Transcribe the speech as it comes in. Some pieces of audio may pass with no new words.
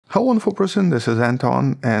Hello wonderful person, this is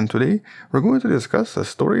Anton, and today we're going to discuss a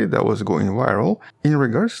story that was going viral in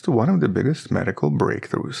regards to one of the biggest medical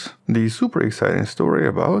breakthroughs. The super exciting story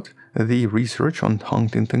about the research on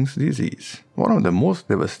Huntington's disease, one of the most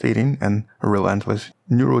devastating and relentless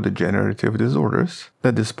neurodegenerative disorders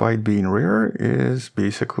that, despite being rare, is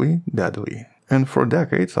basically deadly. And for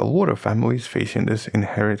decades, a lot of families facing this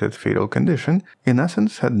inherited fatal condition, in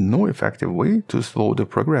essence, had no effective way to slow the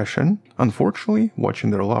progression, unfortunately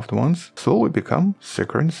watching their loved ones slowly become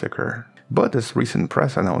sicker and sicker. But this recent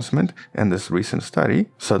press announcement and this recent study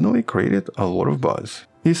suddenly created a lot of buzz.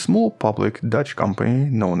 A small public Dutch company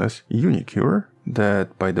known as Unicure,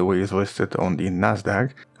 that by the way is listed on the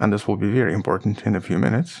Nasdaq, and this will be very important in a few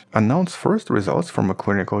minutes, announced first results from a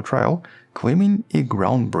clinical trial claiming a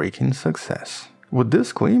groundbreaking success, with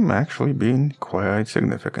this claim actually being quite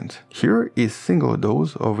significant. Here, a single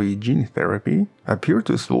dose of a gene therapy appeared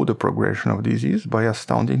to slow the progression of disease by an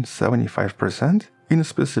astounding 75% in a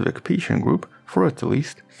specific patient group for at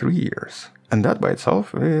least 3 years. And that by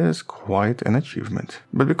itself is quite an achievement.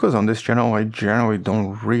 But because on this channel I generally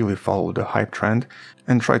don't really follow the hype trend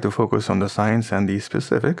and try to focus on the science and the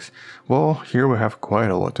specifics, well, here we have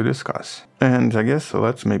quite a lot to discuss. And I guess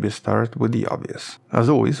let's maybe start with the obvious. As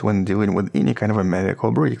always, when dealing with any kind of a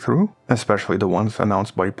medical breakthrough, especially the ones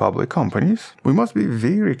announced by public companies, we must be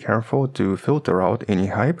very careful to filter out any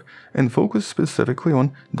hype and focus specifically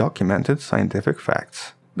on documented scientific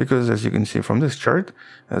facts. Because as you can see from this chart,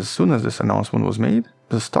 as soon as this announcement was made,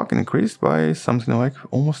 the stock increased by something like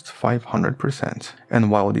almost 500%. And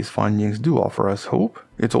while these findings do offer us hope,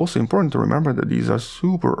 it's also important to remember that these are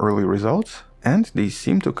super early results and they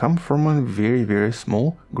seem to come from a very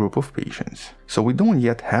small group of patients. So we don't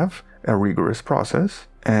yet have a rigorous process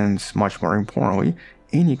and, much more importantly,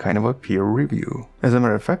 any kind of a peer review. As a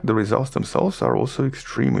matter of fact, the results themselves are also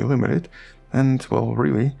extremely limited. And, well,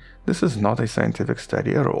 really, this is not a scientific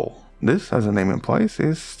study at all. This, as the name implies,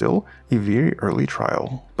 is still a very early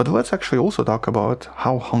trial. But let's actually also talk about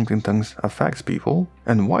how Huntington's affects people,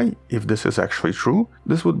 and why, if this is actually true,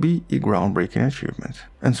 this would be a groundbreaking achievement.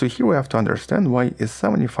 And so here we have to understand why a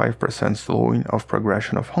 75% slowing of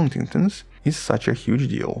progression of Huntington's is such a huge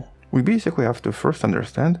deal. We basically have to first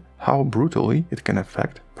understand how brutally it can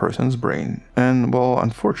affect a person's brain. And, well,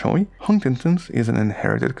 unfortunately, Huntington's is an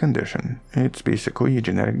inherited condition. It's basically a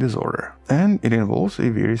genetic disorder. And it involves a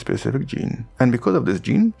very specific gene. And because of this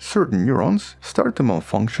gene, certain neurons start to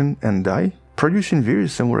malfunction and die, producing very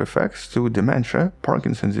similar effects to dementia,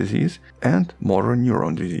 Parkinson's disease, and motor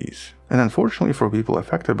neuron disease. And unfortunately for people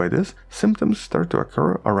affected by this, symptoms start to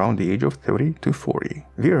occur around the age of 30 to 40,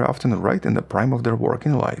 very often right in the prime of their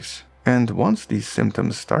working lives. And once these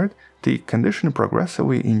symptoms start, the condition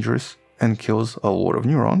progressively injures and kills a lot of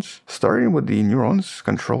neurons, starting with the neurons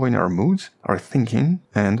controlling our moods, our thinking,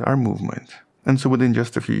 and our movement. And so within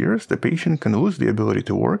just a few years, the patient can lose the ability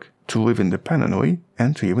to work, to live independently,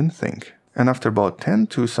 and to even think. And after about 10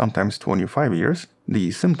 to sometimes 25 years,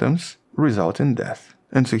 the symptoms result in death.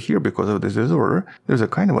 And so here, because of this disorder, there's a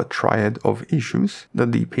kind of a triad of issues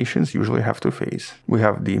that the patients usually have to face. We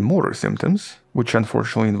have the motor symptoms, which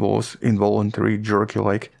unfortunately involves involuntary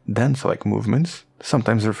jerky-like, dance-like movements,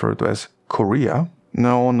 sometimes referred to as chorea.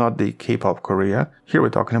 No, not the K-pop Korea. Here we're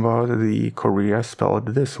talking about the chorea spelled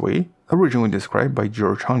this way, originally described by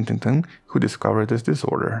George Huntington, who discovered this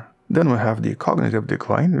disorder. Then we have the cognitive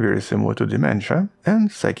decline, very similar to dementia, and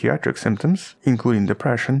psychiatric symptoms, including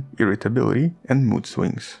depression, irritability, and mood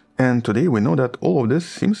swings. And today we know that all of this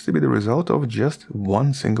seems to be the result of just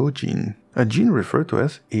one single gene, a gene referred to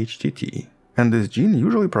as HTT. And this gene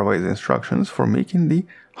usually provides instructions for making the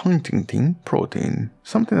Huntington protein,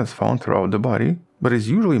 something that's found throughout the body, but is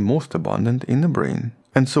usually most abundant in the brain.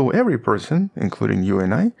 And so every person, including you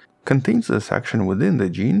and I, contains a section within the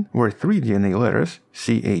gene where 3 DNA letters,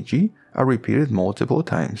 CAG, are repeated multiple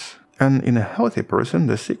times. And in a healthy person,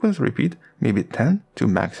 the sequence repeat maybe 10 to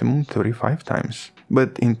maximum 35 times.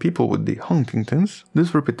 But in people with the Huntington's,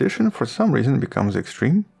 this repetition for some reason becomes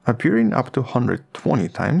extreme, appearing up to 120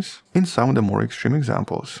 times in some of the more extreme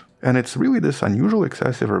examples. And it's really this unusual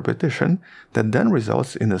excessive repetition that then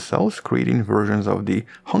results in the cells creating versions of the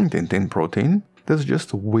Huntington protein that's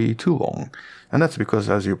just way too long. And that's because,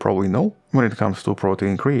 as you probably know, when it comes to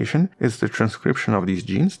protein creation, it's the transcription of these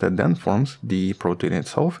genes that then forms the protein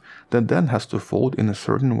itself that then has to fold in a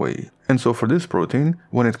certain way. And so for this protein,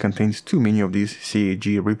 when it contains too many of these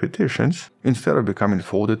CAG repetitions, instead of becoming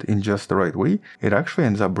folded in just the right way, it actually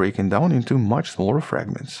ends up breaking down into much smaller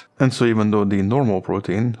fragments. And so even though the normal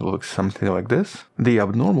protein looks something like this, the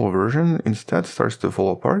abnormal version instead starts to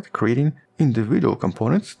fall apart, creating individual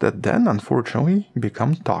components that then unfortunately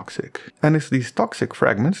become toxic. And it's these these toxic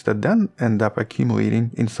fragments that then end up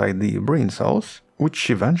accumulating inside the brain cells, which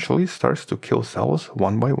eventually starts to kill cells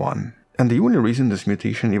one by one. And the only reason this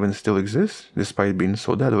mutation even still exists, despite being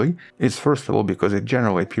so deadly, is first of all because it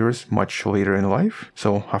generally appears much later in life,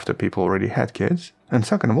 so after people already had kids, and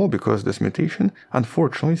second of all because this mutation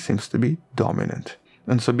unfortunately seems to be dominant.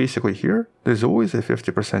 And so basically here, there's always a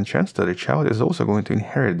 50% chance that a child is also going to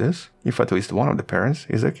inherit this if at least one of the parents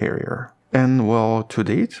is a carrier. And well, to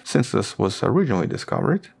date, since this was originally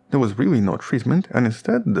discovered, there was really no treatment, and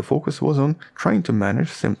instead the focus was on trying to manage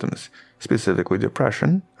symptoms, specifically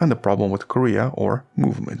depression and the problem with chorea or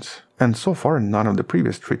movements. And so far, none of the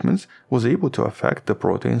previous treatments was able to affect the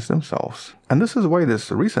proteins themselves. And this is why this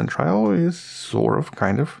recent trial is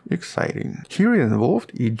kind of exciting. Here it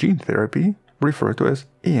involved a gene therapy referred to as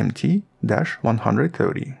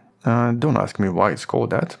AMT-130. Don't ask me why it's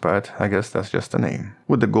called that, but I guess that's just a name.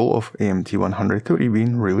 With the goal of AMT-130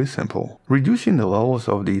 being really simple: reducing the levels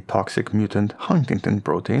of the toxic mutant Huntington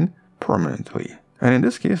protein permanently. And in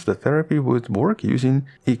this case, the therapy would work using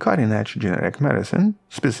a cutting-edge genetic medicine,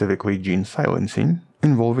 specifically gene silencing,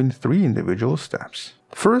 involving 3 individual steps.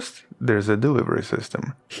 First, there's a delivery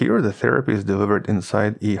system. Here, the therapy is delivered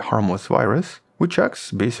inside a harmless virus, which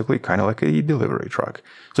acts basically kind of like a delivery truck.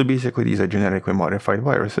 So basically these are genetically modified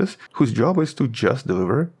viruses whose job is to just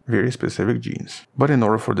deliver very specific genes. But in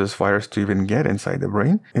order for this virus to even get inside the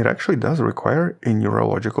brain, it actually does require a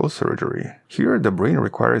neurological surgery. Here the brain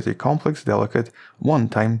requires a complex, delicate,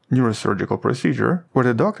 one-time neurosurgical procedure where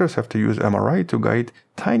the doctors have to use MRI to guide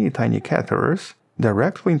tiny catheters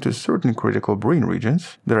directly into certain critical brain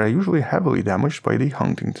regions that are usually heavily damaged by the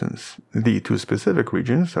Huntingtons. The 2 specific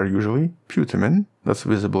regions are usually putamen, that's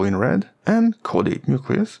visible in red, and caudate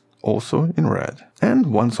nucleus, also in red.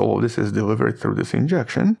 And once all of this is delivered through this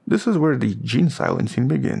injection, this is where the gene silencing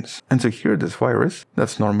begins. And so here this virus,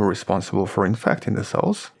 that's normally responsible for infecting the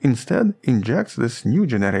cells, instead injects this new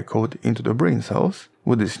genetic code into the brain cells,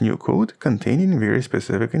 with this new code containing very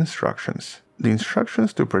specific instructions. The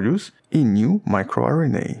instructions to produce a new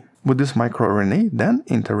microRNA, with this microRNA then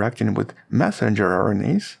interacting with messenger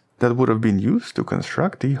RNAs that would have been used to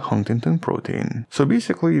construct the Huntington protein. So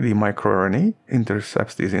basically the microRNA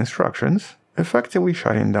intercepts these instructions, effectively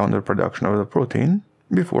shutting down the production of the protein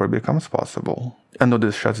before it becomes possible. And though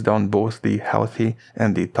this shuts down both the healthy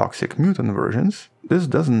and the toxic mutant versions, this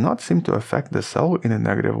does not seem to affect the cell in a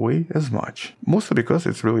negative way as much, mostly because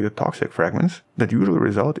it's really the toxic fragments that usually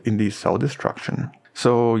result in the cell destruction.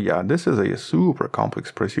 So yeah, this is a super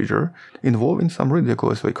complex procedure involving some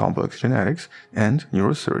ridiculously complex genetics and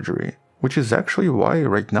neurosurgery, which is actually why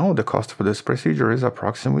right now the cost for this procedure is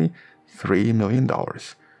approximately $3 million.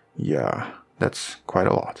 Yeah, that's quite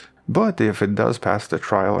a lot. But if it does pass the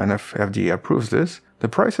trial and if FDA approves this, the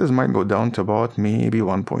prices might go down to about maybe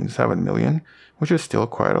 $1.7 million, which is still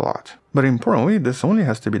quite a lot. But importantly, this only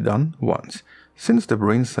has to be done once. Since the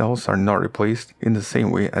brain cells are not replaced in the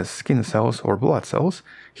same way as skin cells or blood cells,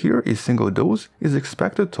 here a single dose is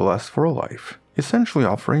expected to last for a life, essentially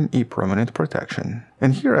offering a permanent protection.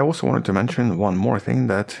 And here I also wanted to mention one more thing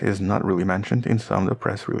that is not really mentioned in some of the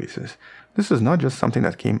press releases. This is not just something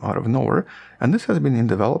that came out of nowhere, and this has been in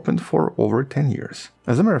development for over 10 years.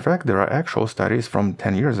 As a matter of fact, there are actual studies from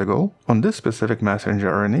 10 years ago on this specific messenger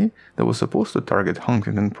RNA that was supposed to target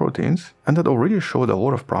Huntington proteins, and that already showed a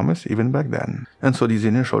lot of promise even back then. And so these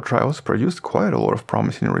initial trials produced quite a lot of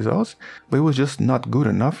promising results, but it was just not good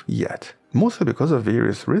enough yet. Mostly because of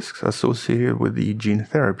various risks associated with the gene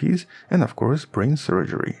therapies and of course brain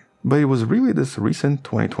surgery. But it was really this recent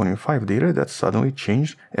 2025 data that suddenly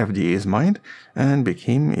changed FDA's mind and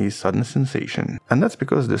became a sudden sensation. And that's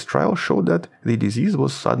because this trial showed that the disease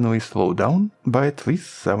was suddenly slowed down by at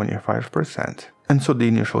least 75%. And so the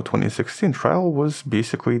initial 2016 trial was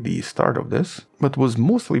basically the start of this, but was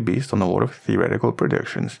mostly based on a lot of theoretical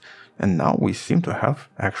predictions. And now we seem to have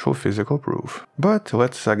actual physical proof. But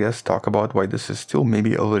let's, I guess, talk about why this is still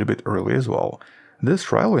maybe a little bit early as well. This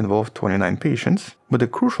trial involved 29 patients, but the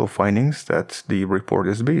crucial findings that the report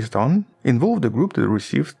is based on involved the group that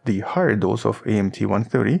received the higher dose of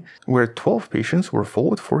AMT-130, where 12 patients were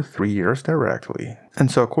followed for 3 years directly.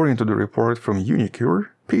 And so according to the report from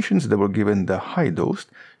Unicure, patients that were given the high dose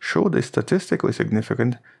showed a statistically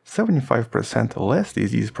significant 75% less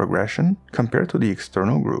disease progression compared to the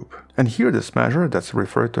external group. And here this measure, that's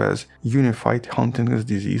referred to as Unified Huntington's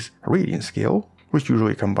Disease Rating Scale, which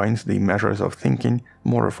usually combines the measures of thinking,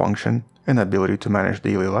 motor function, and ability to manage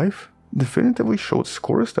daily life, definitively showed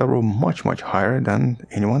scores that were much higher than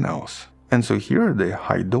anyone else. And so here the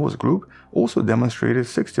high dose group also demonstrated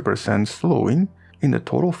 60% slowing in the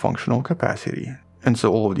total functional capacity. And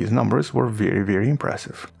so all of these numbers were very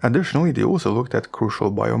impressive. Additionally, they also looked at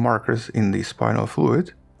crucial biomarkers in the spinal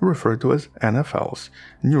fluid, referred to as NfLs,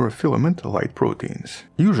 neurofilament light proteins.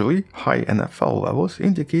 Usually, high NFL levels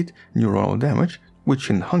indicate neuronal damage,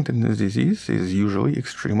 which in Huntington's disease is usually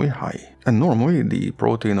extremely high. And normally, the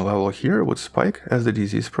protein level here would spike as the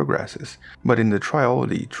disease progresses. But in the trial,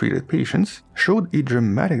 the treated patients showed a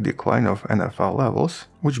dramatic decline of NFL levels,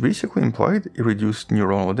 which basically implied a reduced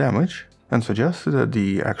neuronal damage and suggested that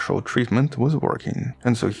the actual treatment was working.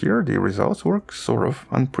 And so here the results were sort of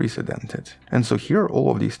unprecedented. And so here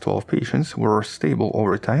all of these 12 patients were stable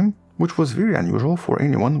over time, which was very unusual for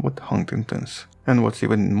anyone with Huntington's. And what's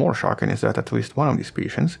even more shocking is that at least one of these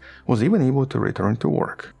patients was even able to return to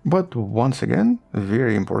work. But once again,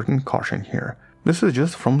 very important caution here. This is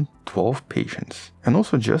just from 12 patients, and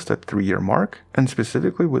also just at 3-year mark, and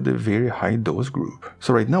specifically with the very high dose group.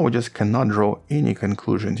 So right now we just cannot draw any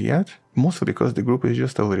conclusions yet, mostly because the group is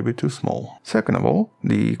just a little bit too small. Second of all,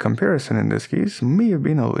 the comparison in this case may have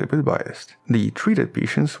been a little bit biased. The treated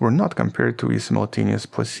patients were not compared to a simultaneous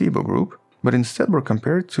placebo group, but instead were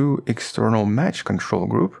compared to external match control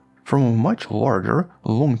group from a much larger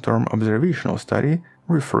long-term observational study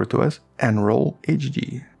referred to as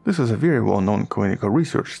Enroll-HD. This is a very well-known clinical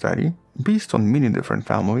research study based on many different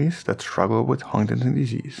families that struggle with Huntington's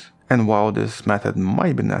disease. And while this method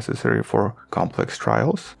might be necessary for complex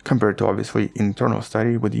trials, compared to obviously internal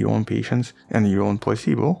study with your own patients and your own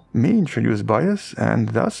placebo, may introduce bias and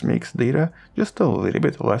thus makes data just a little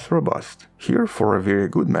bit less robust. Here, for a very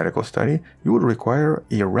good medical study, you would require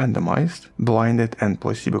a randomized, blinded and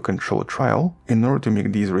placebo-controlled trial in order to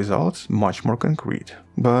make these results much more concrete.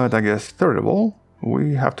 But I guess third of all,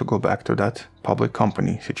 we have to go back to that public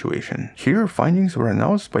company situation. Here, findings were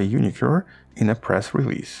announced by uniQure in a press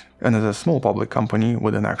release. And as a small public company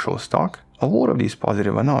with an actual stock, a lot of these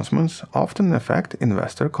positive announcements often affect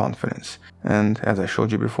investor confidence. And as I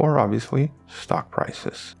showed you before, obviously, stock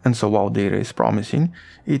prices. And so while data is promising,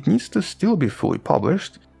 it needs to still be fully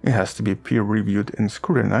published, it has to be peer-reviewed and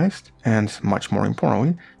scrutinized, and much more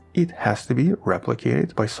importantly, it has to be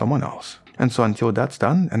replicated by someone else. And so until that's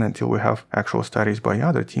done, and until we have actual studies by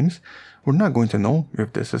other teams, we're not going to know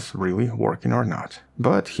if this is really working or not.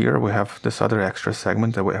 But here we have this other extra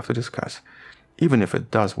segment that we have to discuss. Even if it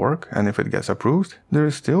does work, and if it gets approved, there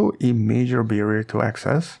is still a major barrier to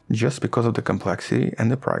access just because of the complexity and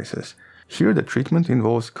the prices. Here the treatment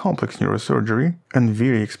involves complex neurosurgery and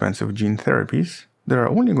very expensive gene therapies that are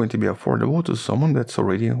only going to be affordable to someone that's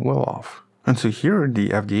already well off. And so here the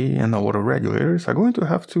FDA and a lot of regulators are going to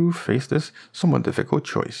have to face this somewhat difficult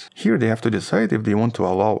choice. Here they have to decide if they want to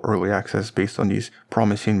allow early access based on these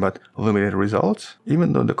promising but limited results,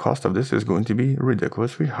 even though the cost of this is going to be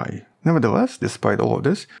ridiculously high. Nevertheless, despite all of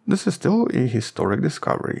this is still a historic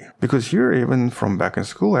discovery. Because here, even from back in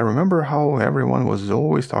school, I remember how everyone was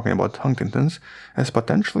always talking about Huntington's as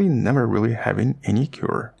potentially never really having any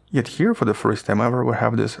cure. Yet here, for the first time ever, we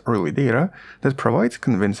have this early data that provides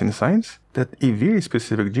convincing signs that a very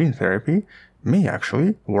specific gene therapy may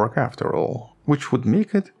actually work after all, which would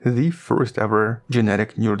make it the first ever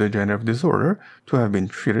genetic neurodegenerative disorder to have been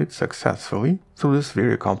treated successfully through this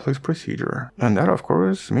very complex procedure. And that, of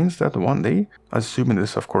course, means that one day, assuming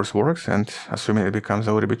this of course works and assuming it becomes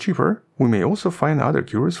a little bit cheaper, we may also find other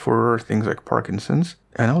cures for things like Parkinson's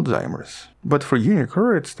and Alzheimer's. But for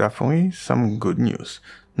uniQure, it's definitely some good news.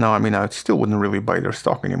 Now, I mean, I still wouldn't really buy their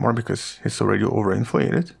stock anymore because it's already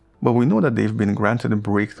overinflated, but we know that they've been granted a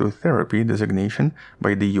breakthrough therapy designation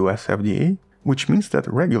by the US FDA, which means that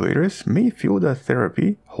regulators may feel that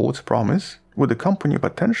therapy holds promise, with the company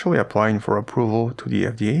potentially applying for approval to the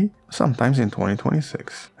FDA sometimes in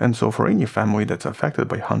 2026. And so for any family that's affected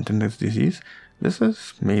by Huntington's disease, this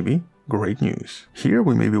is maybe great news. Here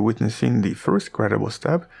we may be witnessing the first credible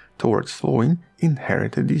step towards slowing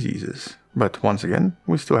inherited diseases. But once again,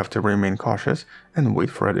 we still have to remain cautious and wait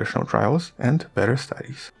for additional trials and better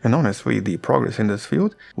studies. And honestly, the progress in this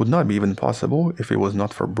field would not be even possible if it was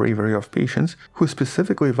not for bravery of patients who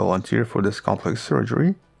specifically volunteer for this complex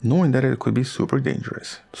surgery, knowing that it could be super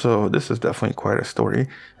dangerous. So this is definitely quite a story,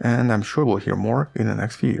 and I'm sure we'll hear more in the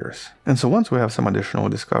next few years. And so once we have some additional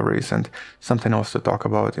discoveries and something else to talk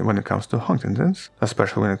about when it comes to Huntington's,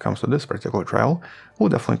 especially when it comes to this particular trial, we'll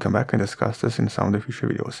definitely come back and discuss this in some of the future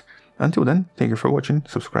videos. Until then, thank you for watching,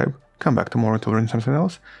 subscribe, come back tomorrow to learn something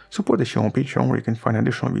else, support the show on Patreon where you can find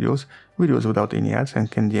additional videos without any ads and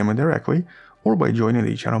can DM me directly, or by joining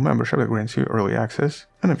the channel membership that grants you early access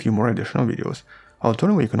and a few more additional videos.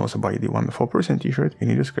 Alternatively, you can also buy the Wonderful Person t-shirt in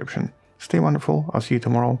the description. Stay wonderful, I'll see you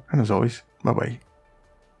tomorrow, and as always, bye bye.